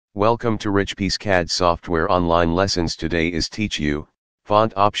Welcome to Richpeace CAD software online lessons. Today is teach you,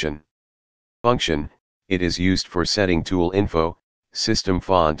 font option. Function, it is used for setting tool info, system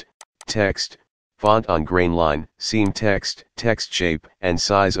font, text, font on grain line, seam text, text shape and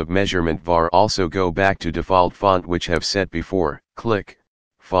size of measurement var. Also go back to default font which have set before. Click,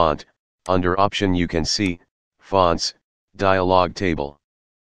 font, under option you can see, fonts, dialog table.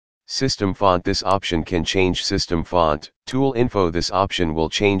 System font, this option can change system font. Tool info, this option will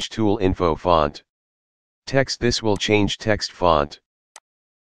change tool info font. Text, this will change text font.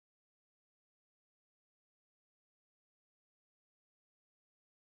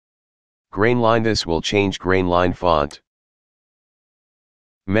 Grain line, this will change grain line font.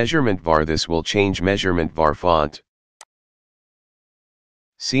 Measurement var, this will change measurement var font.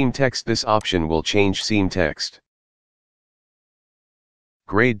 Seam text, this option will change seam text.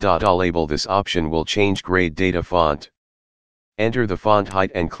 Grade data label, this option will change grade data font. Enter the font height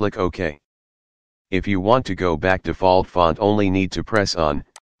and click OK. If you want to go back default font, only need to press on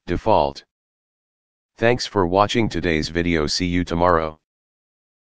default. Thanks for watching today's video. See you tomorrow.